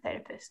become a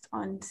therapist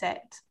on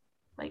set,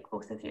 like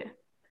both of you,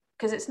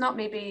 because it's not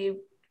maybe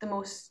the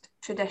most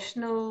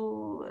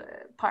traditional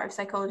part of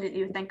psychology that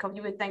you would think of.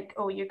 You would think,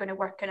 oh, you're going to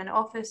work in an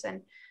office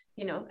and,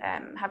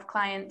 have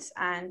clients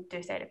and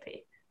do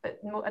therapy. But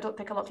I don't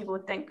think a lot of people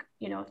would think,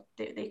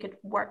 they could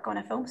work on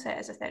a film set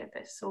as a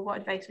therapist. So what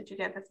advice would you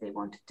give if they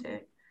wanted to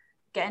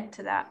get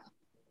into that?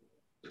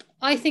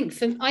 I think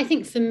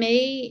for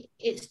me,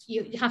 it's,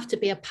 you have to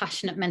be a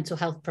passionate mental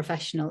health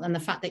professional, and the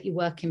fact that you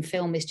work in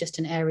film is just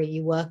an area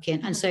you work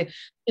in. And so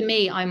for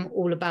me, I'm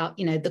all about,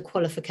 the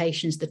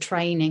qualifications, the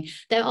training.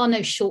 There are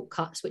no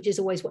shortcuts, which is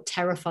always what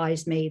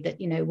terrifies me, that,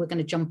 we're going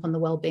to jump on the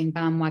wellbeing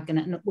bandwagon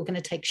and we're going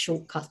to take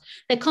shortcuts.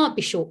 There can't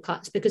be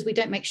shortcuts, because we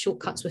don't make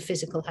shortcuts with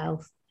physical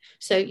health.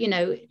 So,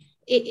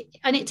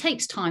 it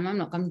takes time.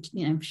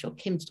 I'm sure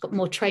Kim's got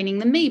more training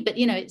than me, but,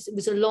 it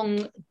was a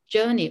long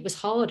journey. It was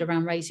hard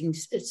around raising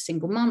a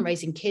single mum,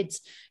 raising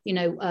kids,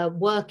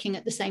 working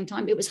at the same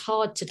time. It was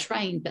hard to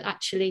train, but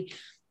actually,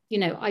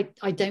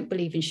 I don't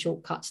believe in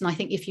shortcuts. And I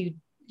think if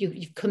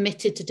you've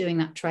committed to doing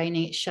that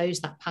training, it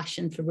shows that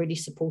passion for really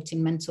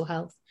supporting mental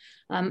health.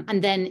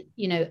 And then,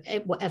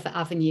 whatever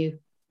avenue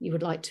you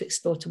would like to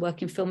explore to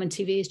work in film and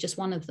TV is just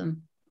one of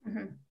them.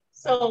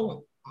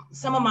 So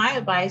some of my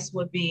advice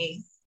would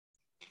be,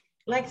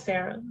 like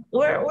Sarah,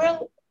 we're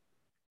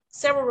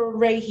Sarah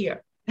Ray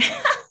here.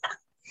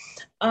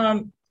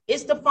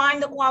 Is to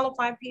find the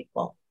qualified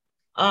people.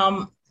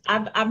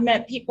 I've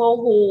met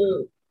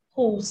people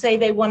who say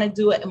they want to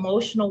do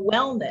emotional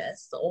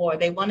wellness, or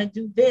they want to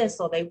do this,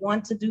 or they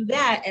want to do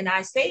that. And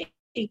I say,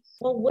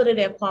 well, what are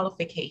their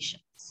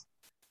qualifications?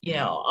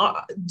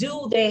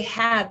 Do they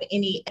have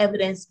any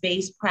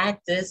evidence-based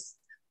practice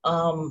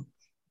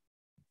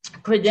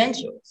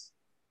credentials?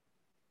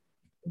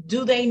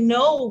 Do they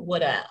know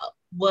what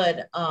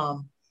a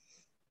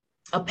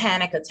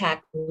panic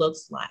attack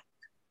looks like?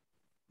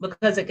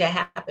 Because it can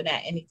happen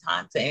at any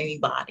time to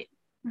anybody.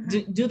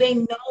 Do they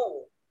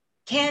know?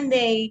 Can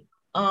they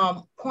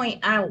point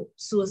out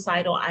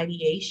suicidal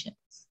ideations?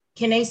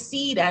 Can they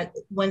see that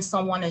when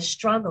someone is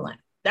struggling?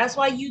 That's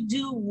why you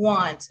do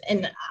want,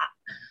 and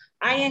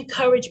I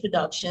encourage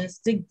productions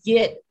to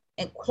get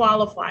and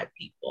qualify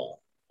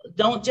people.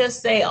 Don't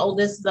just say, oh,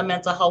 this is a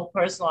mental health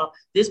person, or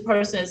this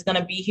person is going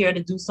to be here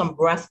to do some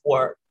breath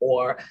work,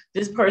 or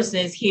this person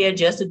is here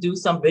just to do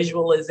some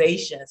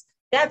visualizations.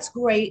 That's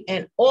great.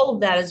 And all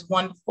of that is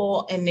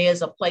wonderful. And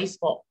there's a place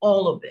for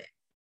all of it.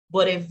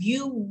 But if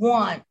you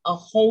want a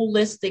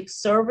holistic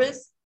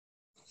service,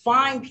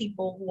 find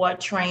people who are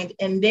trained,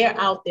 and they're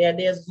out there.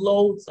 There's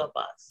loads of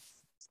us.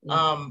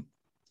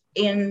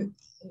 And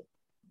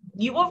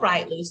you were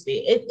right,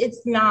 Lucy.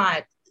 It's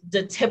not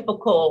the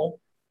typical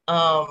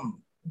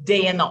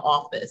day in the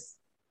office.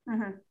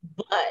 Mm-hmm.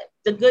 But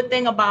the good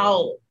thing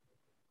about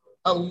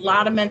a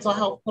lot of mental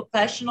health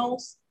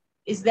professionals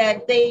is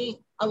that a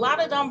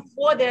lot of them,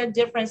 for their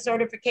different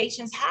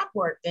certifications, have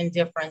worked in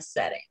different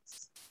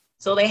settings.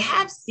 So they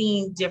have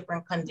seen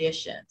different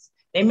conditions.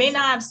 They may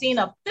not have seen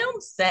a film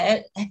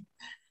set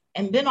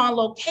and been on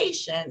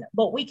location,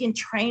 but we can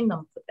train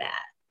them for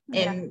that.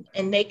 Yeah.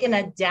 And they can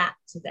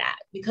adapt to that,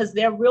 because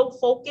their real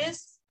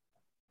focus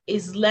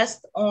is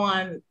less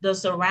on the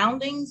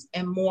surroundings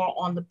and more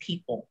on the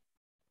people.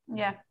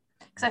 Yeah,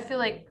 because I feel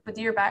like with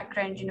your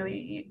background,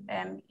 you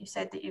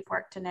said that you've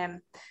worked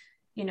in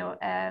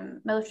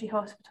military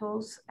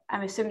hospitals.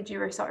 I'm assuming you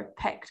were sort of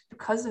picked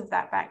because of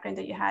that background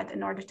that you had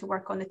in order to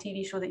work on the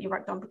TV show that you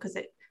worked on, because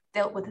it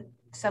dealt with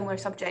similar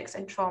subjects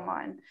and trauma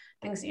and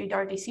things that you'd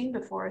already seen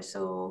before.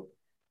 So,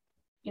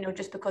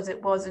 just because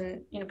it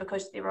wasn't,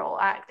 because they were all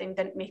acting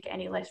didn't make it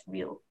any less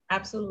real.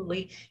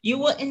 Absolutely. You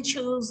wouldn't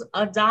choose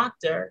a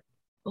doctor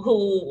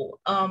who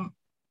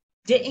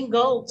didn't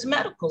go to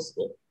medical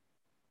school.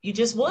 You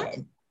just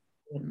wouldn't.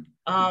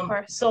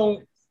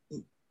 So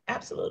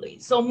absolutely.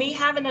 So me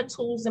having the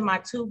tools in my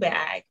tool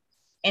bag,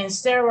 and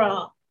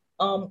Sarah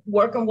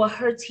working with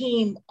her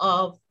team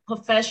of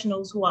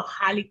professionals who are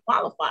highly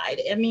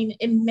qualified, I mean,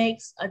 it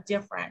makes a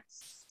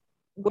difference.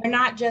 We're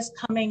not just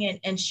coming in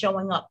and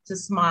showing up to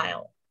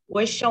smile.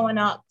 We're showing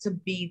up to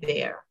be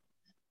there,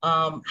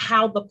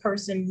 how the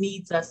person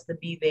needs us to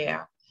be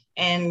there.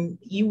 And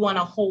you want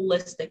a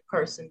holistic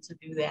person to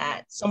do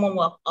that, someone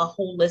with a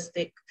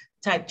holistic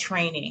type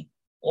training,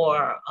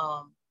 or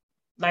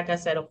like I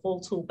said, a full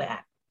tool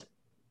bag.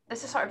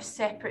 This is sort of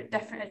separate,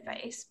 different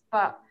advice,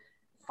 but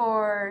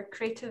for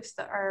creatives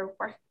that are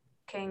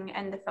working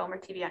in the film or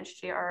TV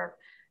industry, or,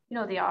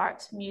 the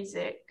arts,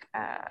 music,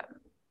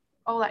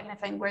 all that kind of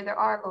thing, where there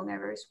are long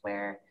hours,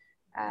 where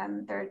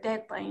there are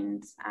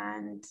deadlines,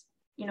 and,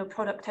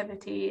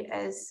 productivity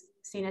is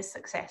seen as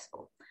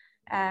successful.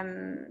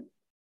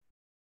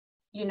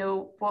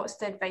 What's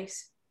the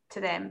advice to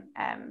them?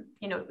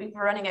 We're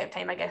running out of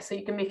time, I guess, so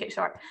you can make it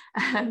short.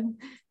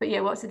 But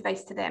yeah, what's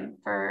advice to them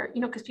for,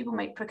 because people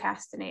might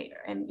procrastinate,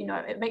 and,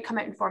 it might come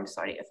out in form,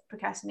 of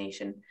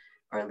procrastination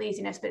or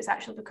laziness, but it's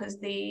actually because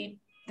they've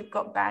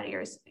got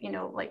barriers,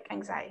 like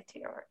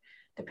anxiety or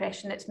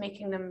depression, that's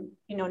making them,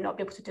 not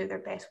be able to do their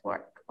best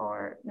work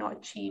or not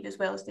achieve as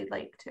well as they'd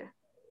like to.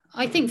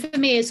 I think for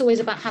me, it's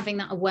always about having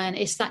that awareness.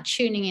 It's that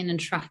tuning in and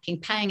tracking,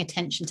 paying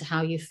attention to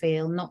how you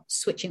feel, not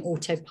switching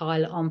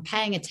autopilot on,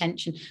 paying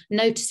attention,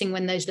 noticing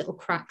when those little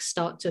cracks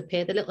start to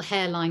appear, the little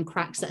hairline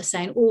cracks that are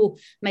saying, oh,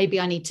 maybe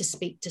I need to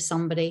speak to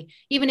somebody,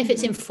 even if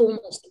it's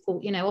informal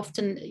support,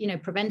 often,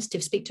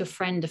 preventative, speak to a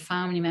friend, a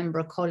family member,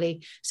 a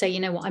colleague, say, you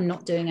know what, I'm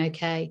not doing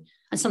okay.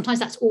 And sometimes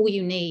that's all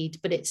you need,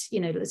 but it's,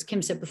 as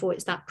Kim said before,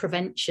 it's that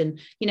prevention,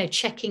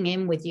 checking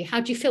in with you. How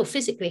do you feel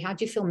physically? How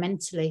do you feel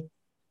mentally?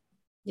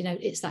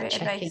 It's that great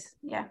checking. Advice.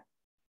 Yeah.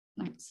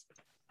 Thanks.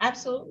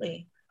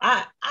 Absolutely.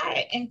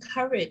 I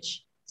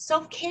encourage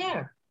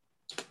self-care.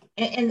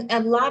 And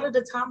a lot of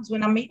the times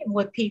when I'm meeting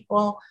with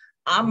people,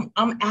 I'm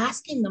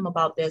asking them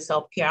about their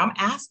self-care. I'm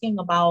asking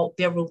about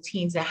their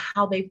routines and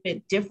how they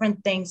fit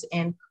different things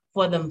in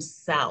for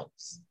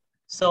themselves.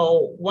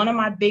 So one of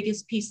my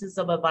biggest pieces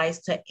of advice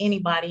to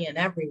anybody and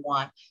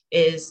everyone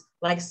is,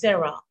 like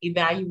Sarah,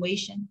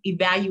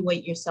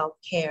 evaluate your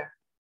self-care.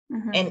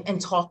 And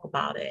talk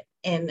about it,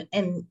 and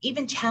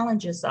even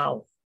challenge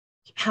yourself.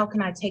 How can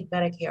I take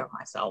better care of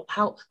myself?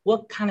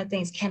 What kind of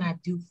things can I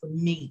do for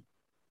me?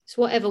 It's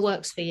whatever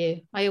works for you.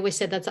 I always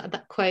said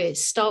that quote,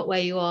 start where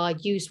you are,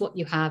 use what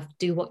you have,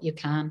 do what you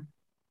can.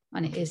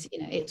 And it is,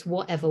 it's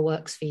whatever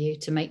works for you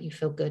to make you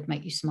feel good,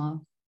 make you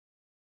smile.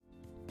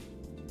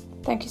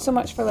 Thank you so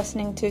much for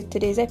listening to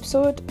today's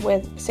episode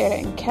with Sarah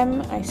and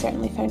Kim. I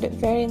certainly found it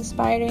very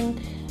inspiring,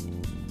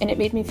 and it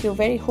made me feel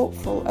very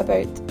hopeful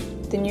about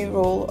the new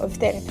role of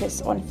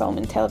therapists on film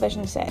and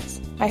television sets.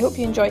 I hope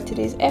you enjoyed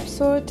today's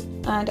episode,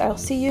 and I'll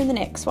see you in the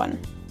next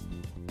one.